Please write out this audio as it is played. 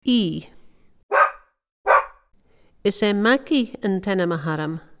E. Is e maki yn tena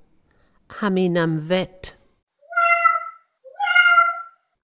maharam? Haminam vet.